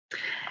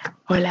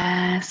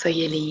Hola,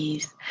 soy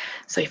Elise.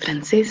 Soy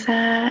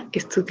francesa,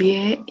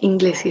 estudié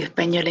inglés y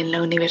español en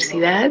la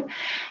universidad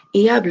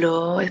y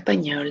hablo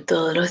español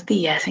todos los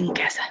días en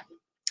casa.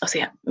 O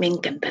sea, me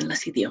encantan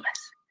los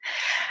idiomas.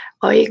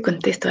 Hoy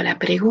contesto a la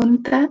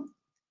pregunta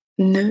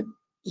ne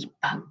y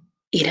pas.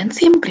 ¿Irán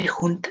siempre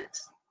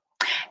juntas?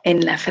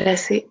 En la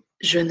frase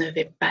je ne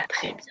vais pas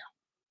très bien.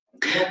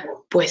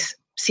 Pues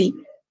sí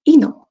y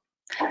no.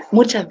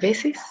 Muchas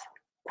veces,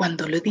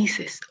 cuando lo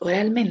dices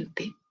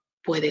oralmente,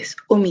 puedes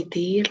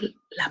omitir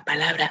la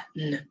palabra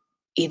ne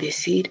y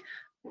decir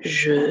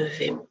je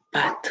vais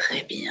pas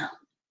très bien.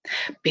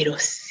 Pero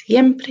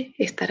siempre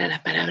estará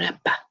la palabra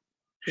pas.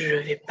 Je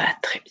vais pas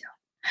très bien.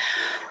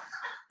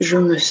 Je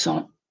me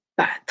sens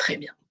pas très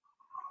bien.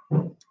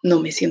 No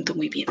me siento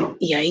muy bien.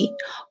 Y ahí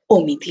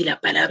omití la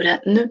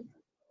palabra ne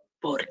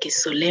porque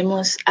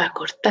solemos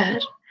acortar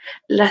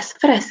las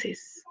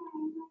frases.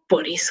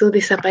 Por eso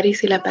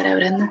desaparece la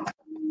palabra ne.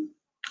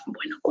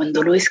 Bueno,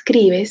 cuando lo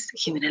escribes,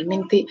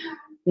 generalmente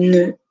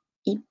ne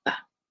y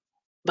pas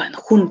van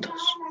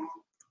juntos,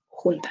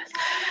 juntas.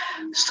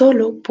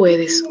 Solo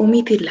puedes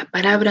omitir la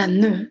palabra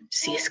ne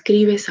si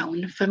escribes a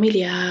un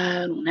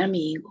familiar, un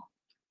amigo,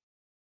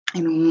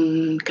 en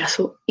un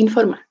caso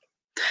informal.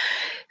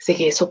 Sé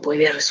que eso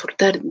puede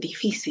resultar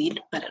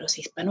difícil para los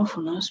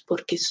hispanofonos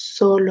porque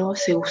solo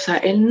se usa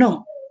el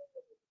no.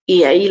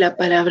 Y ahí la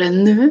palabra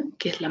ne,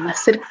 que es la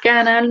más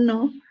cercana al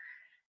no,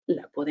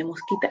 la podemos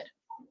quitar.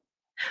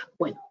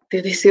 Bueno,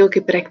 te deseo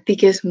que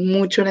practiques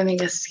mucho la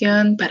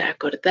negación para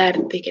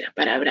acordarte que la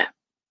palabra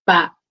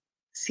pa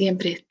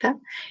siempre está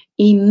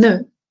y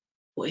ne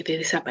puede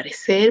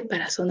desaparecer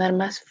para sonar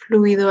más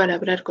fluido al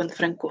hablar con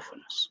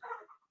francófonos.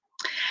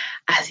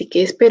 Así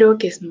que espero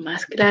que es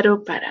más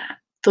claro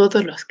para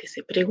todos los que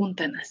se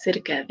preguntan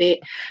acerca de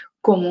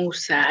cómo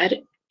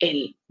usar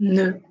el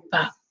ne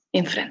pas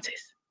en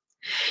francés.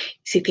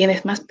 Si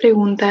tienes más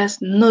preguntas,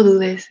 no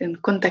dudes en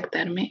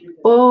contactarme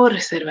o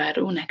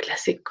reservar una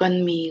clase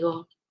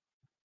conmigo.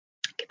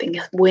 Que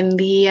tengas buen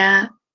día